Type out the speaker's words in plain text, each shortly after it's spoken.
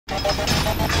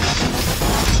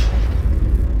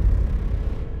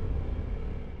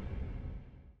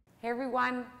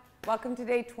everyone, welcome to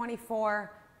day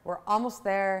 24. We're almost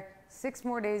there. 6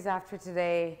 more days after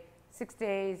today, 6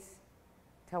 days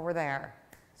till we're there.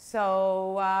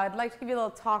 So I'd like to give you a little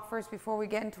talk first before we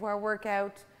get into our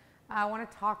workout. I want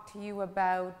to talk to you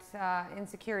about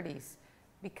insecurities,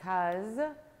 because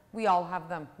we all have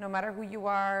them, no matter who you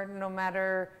are, no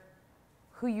matter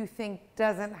who you think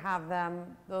doesn't have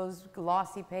them. Those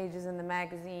glossy pages in the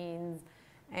magazines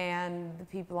and the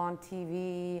people on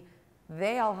TV,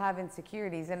 they all have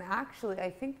insecurities. And actually, I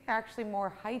think they're actually more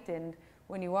heightened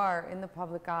when you are in the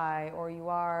public eye, or you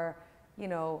are, you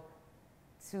know,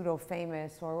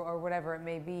 pseudo-famous or whatever it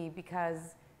may be,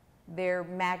 because they're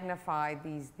magnified,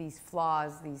 these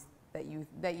flaws, that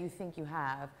you think you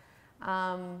have.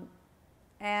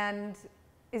 And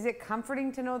is it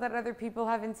comforting to know that other people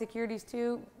have insecurities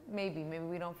too? Maybe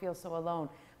we don't feel so alone.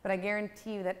 But I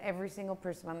guarantee you that every single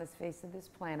person on this face of this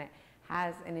planet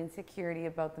has an insecurity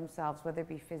about themselves, whether it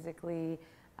be physically,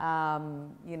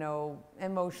 you know,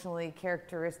 emotionally,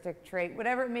 characteristic trait,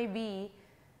 whatever it may be.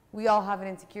 We all have an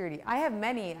insecurity. I have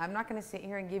many. I'm not going to sit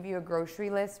here and give you a grocery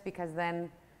list, because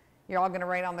then you're all going to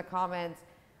write on the comments,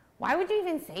 why would you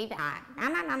even say that? Nah,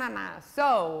 nah, nah, nah, nah.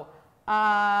 So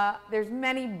there's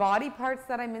many body parts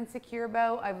that I'm insecure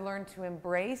about. I've learned to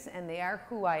embrace, and they are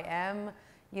who I am.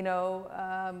 You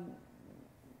know,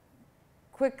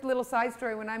 quick little side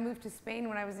story. When I moved to Spain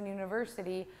when I was in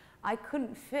university, I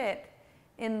couldn't fit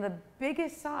in the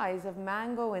biggest size of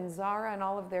Mango and Zara and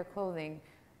all of their clothing.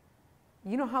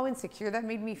 You know how insecure that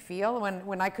made me feel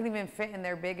when I couldn't even fit in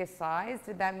their biggest size?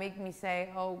 Did that make me say,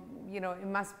 oh, you know, it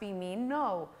must be me?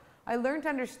 No. I learned to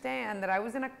understand that I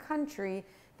was in a country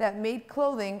that made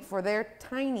clothing for their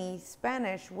tiny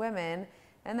Spanish women,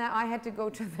 and that I had to go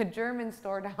to the German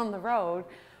store down the road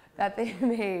that they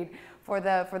made for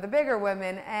the bigger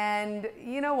women. And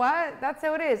you know what? That's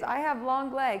how it is. I have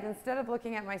long legs. Instead of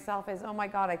looking at myself as, oh my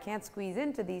God, I can't squeeze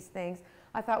into these things,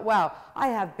 I thought, wow, I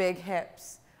have big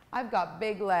hips. I've got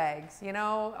big legs, you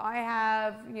know, I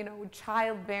have, you know,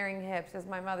 childbearing hips, as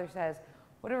my mother says,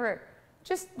 whatever.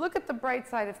 Just look at the bright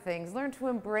side of things. Learn to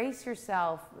embrace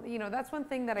yourself. You know, that's one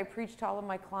thing that I preach to all of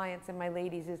my clients and my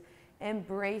ladies is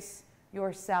embrace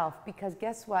yourself. Because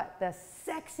guess what? The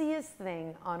sexiest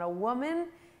thing on a woman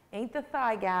ain't the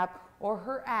thigh gap or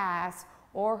her ass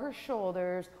or her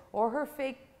shoulders or her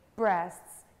fake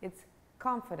breasts. It's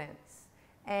confidence.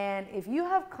 And if you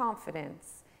have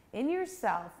confidence in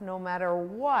yourself, no matter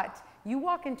what, you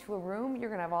walk into a room, you're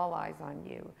gonna have all eyes on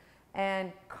you.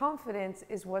 And confidence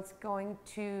is what's going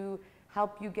to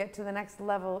help you get to the next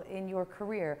level in your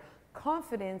career.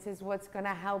 Confidence is what's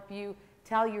gonna help you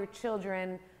tell your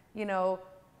children, you know,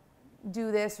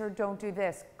 do this or don't do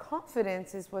this.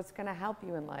 Confidence is what's gonna help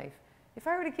you in life. If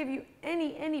I were to give you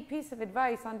any piece of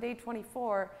advice on day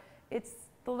 24, it's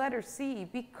the letter C.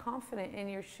 Be confident in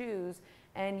your shoes,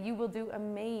 and you will do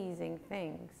amazing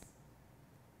things.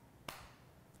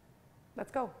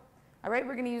 Let's go. All right,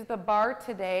 we're going to use the bar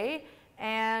today,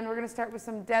 and we're going to start with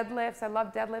some deadlifts. I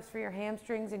love deadlifts for your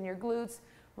hamstrings and your glutes.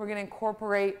 We're going to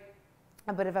incorporate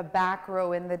a bit of a back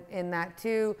row in that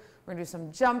too. We're going to do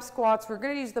some jump squats. We're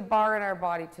going to use the bar in our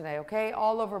body today, okay?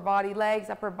 All over body, legs,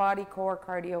 upper body, core,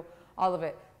 cardio, all of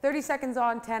it. 30 seconds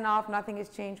on, 10 off. Nothing has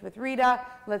changed with Rita.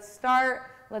 Let's start.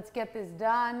 Let's get this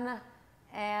done,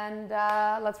 and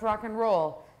let's rock and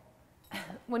roll.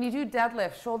 When you do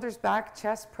deadlift, shoulders back,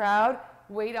 chest proud,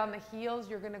 weight on the heels,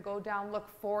 you're gonna go down, look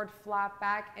forward, flat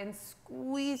back, and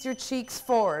squeeze your cheeks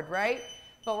forward, right?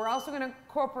 But we're also gonna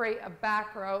incorporate a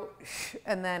back row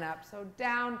and then up. So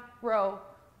down, row,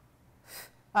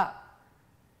 up.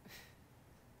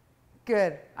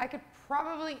 Good. I could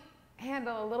probably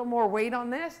handle a little more weight on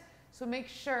this, so make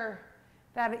sure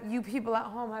that you people at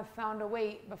home have found a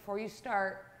weight before you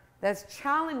start that's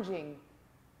challenging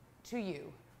to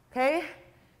you. Okay?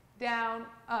 Down,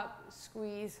 up,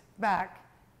 squeeze, back.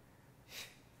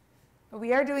 But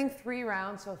we are doing 3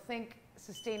 rounds, so think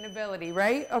sustainability,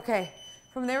 right? Okay.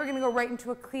 From there, we're going to go right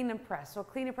into a clean and press. So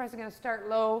clean and press, you're going to start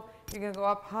low. You're going to go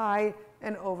up high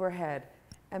and overhead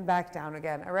and back down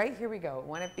again. All right? Here we go.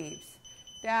 When it beeps.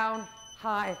 Down,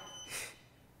 high,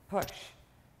 push.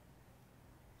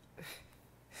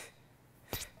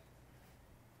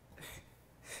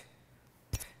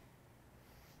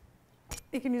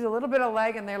 You can use a little bit of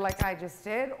leg in there like I just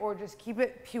did, or just keep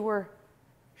it pure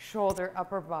shoulder,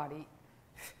 upper body.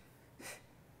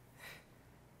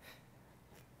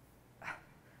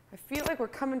 I feel like we're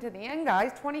coming to the end,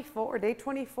 guys. 24, day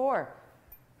 24.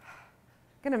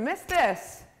 Gonna miss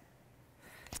this.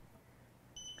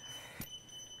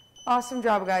 Awesome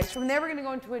job, guys. From there, we're gonna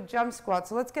go into a jump squat.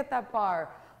 So let's get that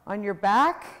bar on your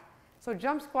back So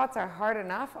jump squats are hard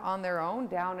enough on their own,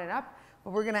 down and up,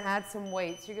 but we're gonna add some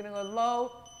weights. You're gonna go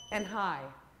low and high.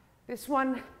 This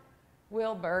one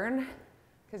will burn,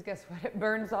 because guess what? It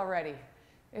burns already.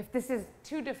 If this is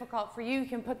too difficult for you, you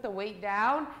can put the weight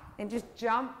down and just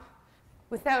jump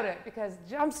without it, because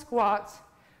jump squats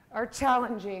are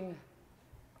challenging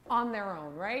on their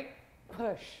own, right?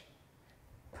 Push,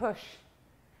 push.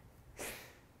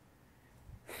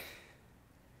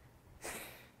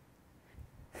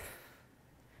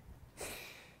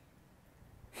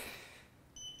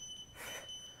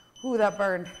 Ooh, that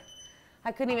burned.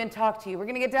 I couldn't even talk to you. We're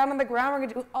gonna get down on the ground. We're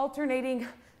gonna do alternating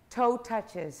toe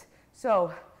touches.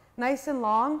 So nice and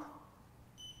long.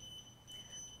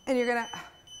 And you're gonna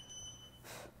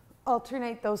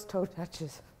alternate those toe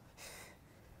touches.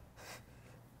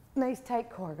 Nice tight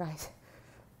core, guys.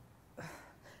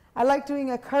 I like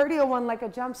doing a cardio one like a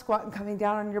jump squat and coming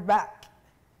down on your back.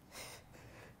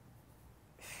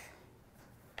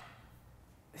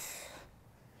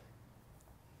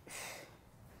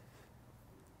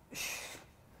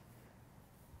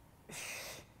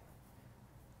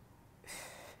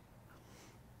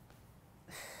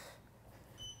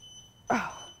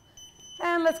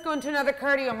 And let's go into another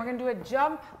cardio, and we're gonna do a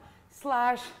jump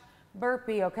slash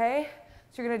burpee, okay?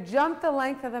 So you're gonna jump the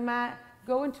length of the mat,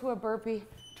 go into a burpee,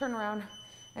 turn around,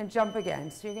 and jump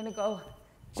again. So you're gonna go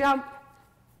jump,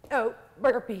 out,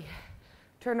 burpee,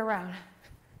 turn around,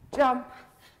 jump,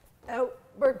 out,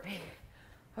 burpee,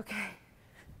 okay?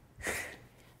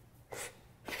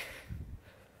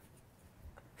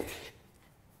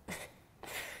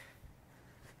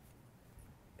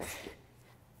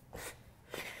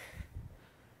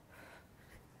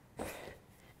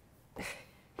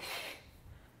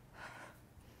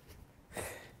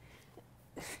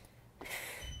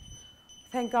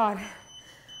 Thank God.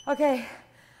 Okay,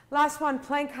 last one,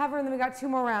 plank hover, and then we got 2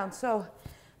 more rounds. So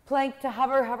plank to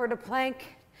hover, hover to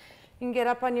plank. You can get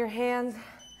up on your hands.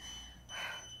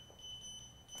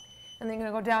 And then you're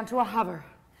gonna go down to a hover,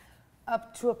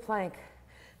 up to a plank.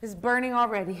 This is burning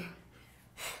already.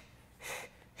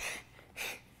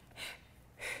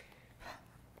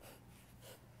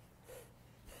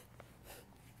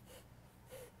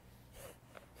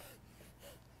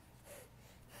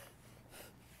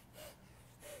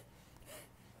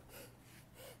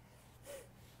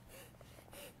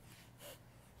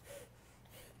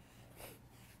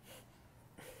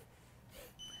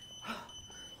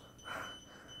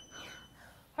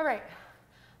 All right,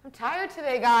 I'm tired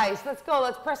today, guys. Let's go,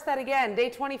 let's press that again. Day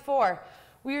 24.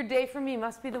 Weird day for me,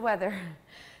 must be the weather.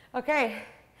 Okay,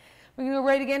 we're gonna go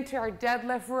right again to our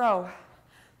deadlift row. I'm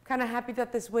kind of happy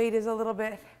that this weight is a little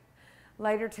bit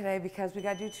lighter today because we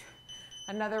gotta do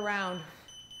another round.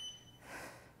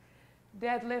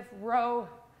 Deadlift row,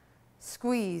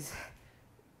 squeeze.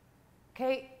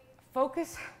 Okay,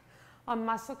 focus on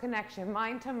muscle connection,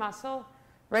 mind to muscle.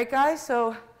 Right, guys?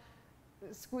 So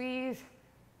squeeze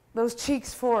those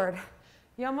cheeks forward.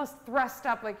 You almost thrust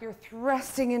up like you're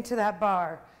thrusting into that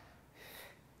bar.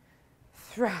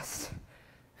 Thrust.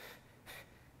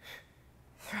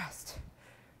 Thrust.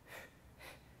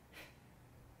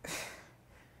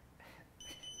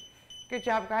 Good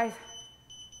job, guys.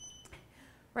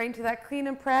 Right into that clean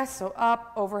and press, so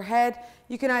up, overhead.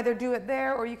 You can either do it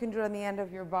there or you can do it on the end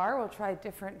of your bar. We'll try it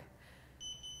different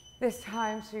this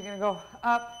time. So you're gonna go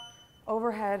up,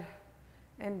 overhead,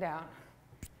 and down.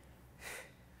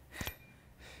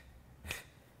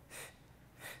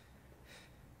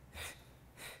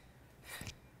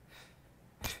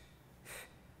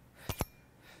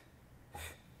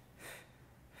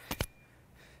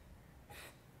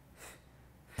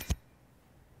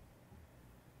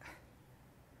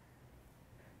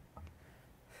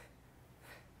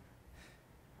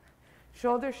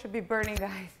 Shoulders should be burning,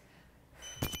 guys.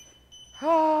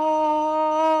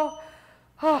 Oh,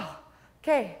 oh.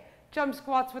 Okay, jump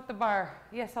squats with the bar.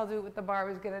 Yes, I'll do it with the bar.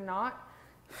 I was gonna not,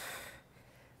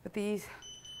 but these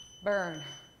burn.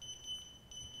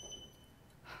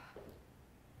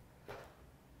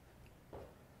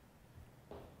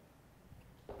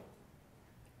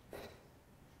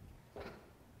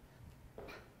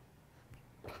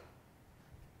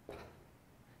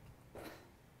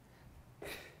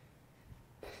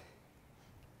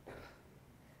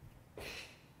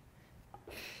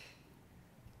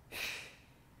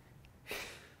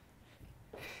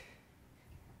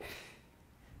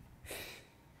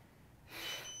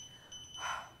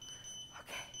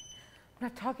 I'm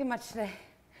not talking much today.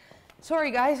 Sorry,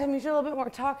 guys, I'm usually a little bit more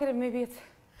talkative. Maybe it's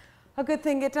a good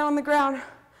thing. Get down on the ground.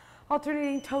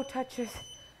 Alternating toe touches.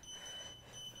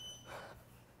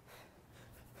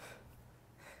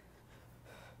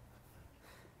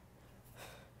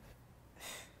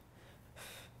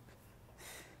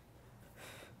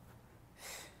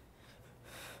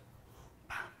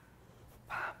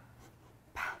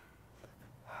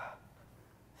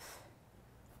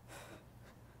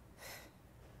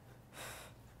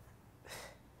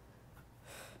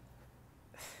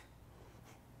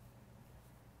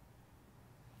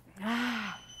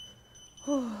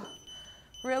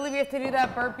 have to do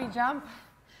that burpee jump.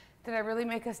 Did I really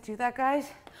make us do that,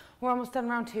 guys? We're almost done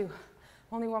round 2.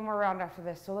 Only one more round after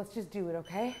this, so let's just do it,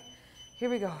 okay? Here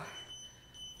we go.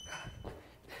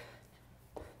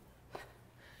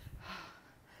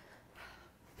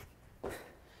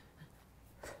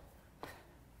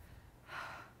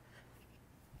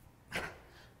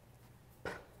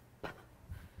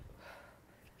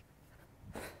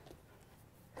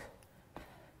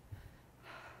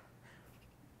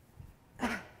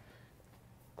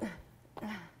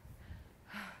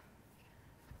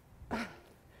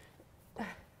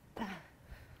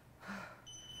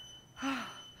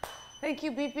 Thank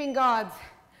you, beeping gods.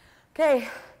 Okay,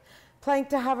 plank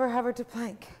to hover, hover to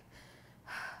plank.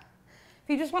 If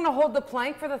you just want to hold the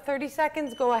plank for the 30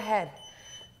 seconds, go ahead.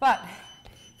 But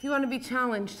if you want to be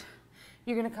challenged,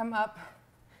 you're going to come up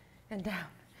and down.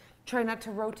 Try not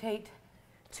to rotate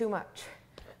too much.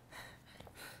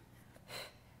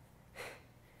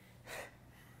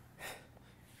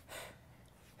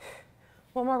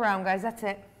 One more round, guys, that's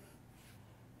it.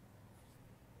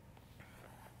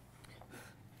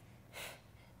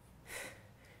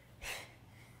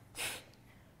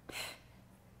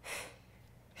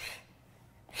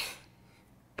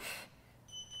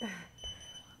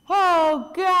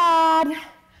 Oh, God.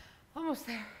 Almost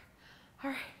there. All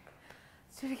right,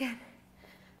 let's do it again.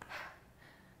 I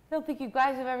don't think you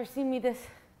guys have ever seen me this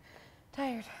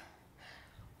tired.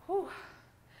 Whew.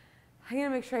 I'm going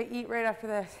to make sure I eat right after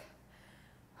this.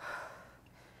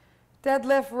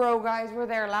 Deadlift, row, guys. We're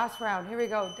there. Last round. Here we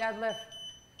go. Deadlift,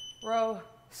 row,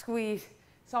 squeeze.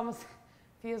 It almost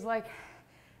feels like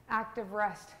active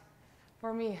rest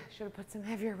for me. Should have put some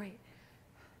heavier weight.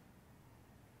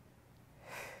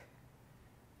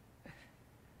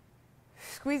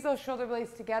 Squeeze those shoulder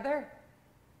blades together.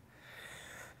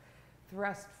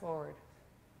 Thrust forward.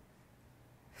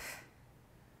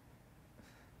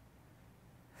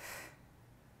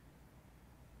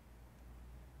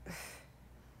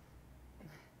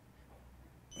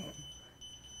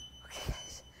 Okay,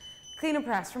 guys. Clean and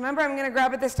press. Remember, I'm going to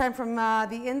grab it this time from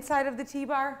the inside of the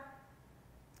T-bar.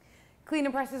 Clean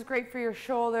and press is great for your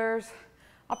shoulders,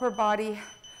 upper body,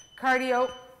 cardio.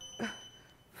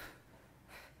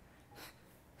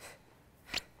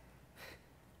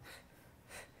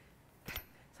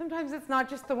 Sometimes it's not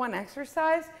just the one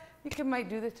exercise. You might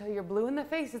do this till you're blue in the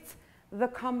face. It's the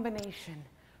combination,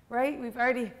 right? We've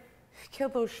already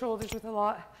killed those shoulders with a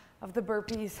lot of the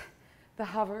burpees, the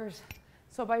hovers.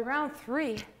 So by round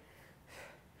 3,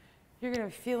 you're going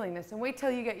to be feeling this. And wait till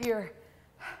you get your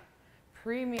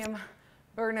premium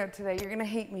burnout today. You're going to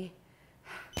hate me.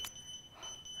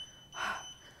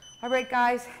 All right,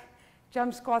 guys.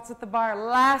 Jump squats at the bar.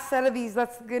 Last set of these.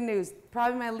 That's the good news.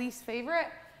 Probably my least favorite,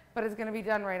 but it's going to be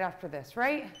done right after this,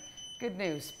 right? Good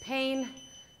news. Pain,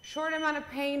 short amount of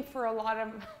pain for a lot of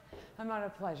amount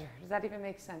of pleasure. Does that even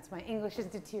make sense? My English is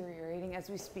deteriorating as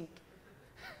we speak.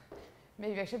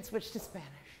 Maybe I should switch to Spanish.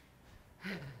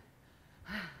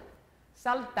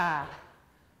 Salta.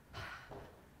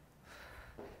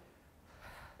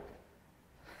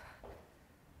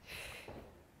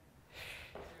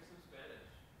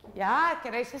 ¿Ya?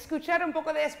 ¿Queréis escuchar un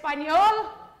poco de español?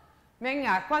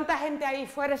 Venga, ¿cuánta gente ahí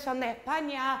fuera son de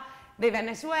España, de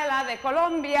Venezuela, de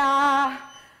Colombia?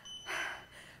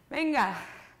 Venga,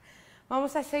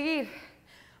 vamos a seguir.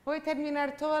 Voy a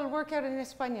terminar todo el workout en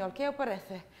español. ¿Qué os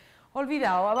parece?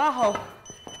 Olvidado, abajo,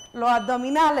 los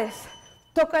abdominales.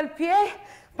 Toca el pie,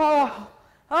 para abajo.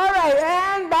 All right,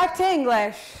 and back to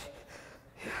English.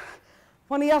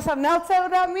 Want to yell something else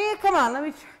out at me? Come on, let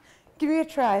me give me a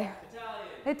try.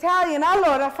 Italian.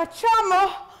 Allora,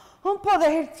 facciamo un po' di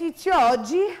esercizio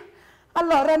oggi.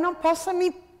 Allora, non posso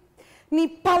ni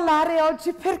parlare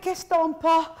oggi perché sto un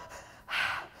po'...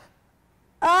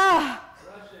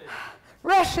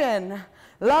 Russian.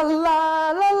 La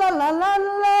la la la la la la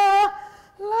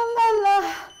la la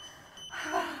la.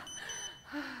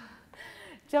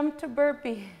 Jump to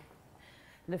burpee.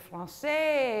 Le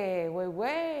français, oui,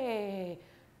 oui.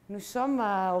 Nous sommes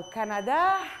au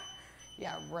Canada.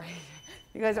 Yeah, right.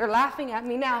 You guys are laughing at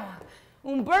me now.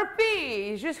 Un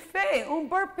burpee. Just fais un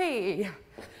burpee.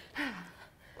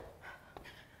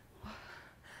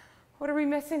 What are we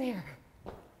missing here?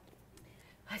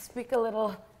 I speak a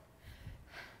little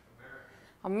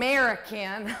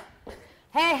American.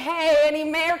 Hey, hey, any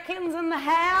Americans in the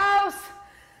house?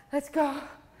 Let's go.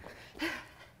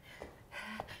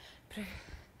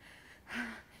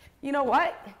 You know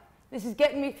what? This is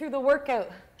getting me through the workout.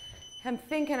 I'm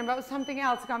thinking about something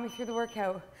else got me through the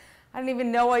workout. I didn't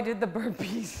even know I did the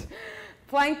burpees.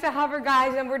 Plank to hover,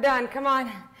 guys, and we're done. Come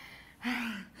on.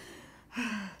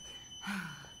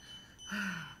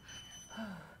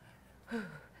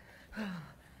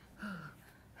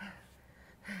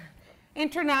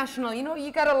 International. You know what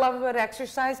you gotta love about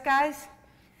exercise, guys?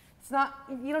 It's not,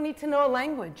 you don't need to know a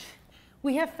language.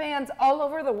 We have fans all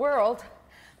over the world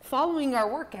following our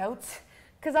workouts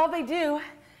because all they do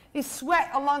is sweat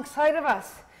alongside of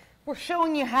us. We're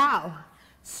showing you how.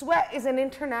 Sweat is an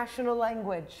international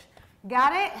language.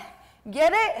 Got it?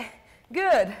 Get it?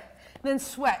 Good. Then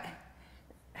sweat.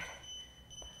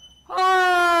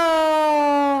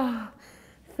 Oh,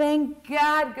 thank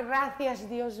God, gracias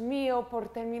Dios mío por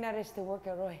terminar este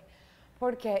workout hoy,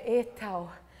 porque he estado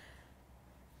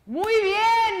muy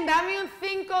bien. Dame un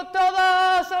 5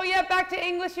 todos. Oh yeah, back to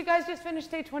English. You guys just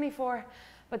finished day 24,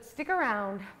 but stick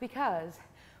around because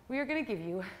we are going to give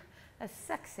you a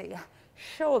sexy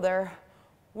shoulder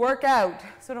workout.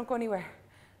 So don't go anywhere.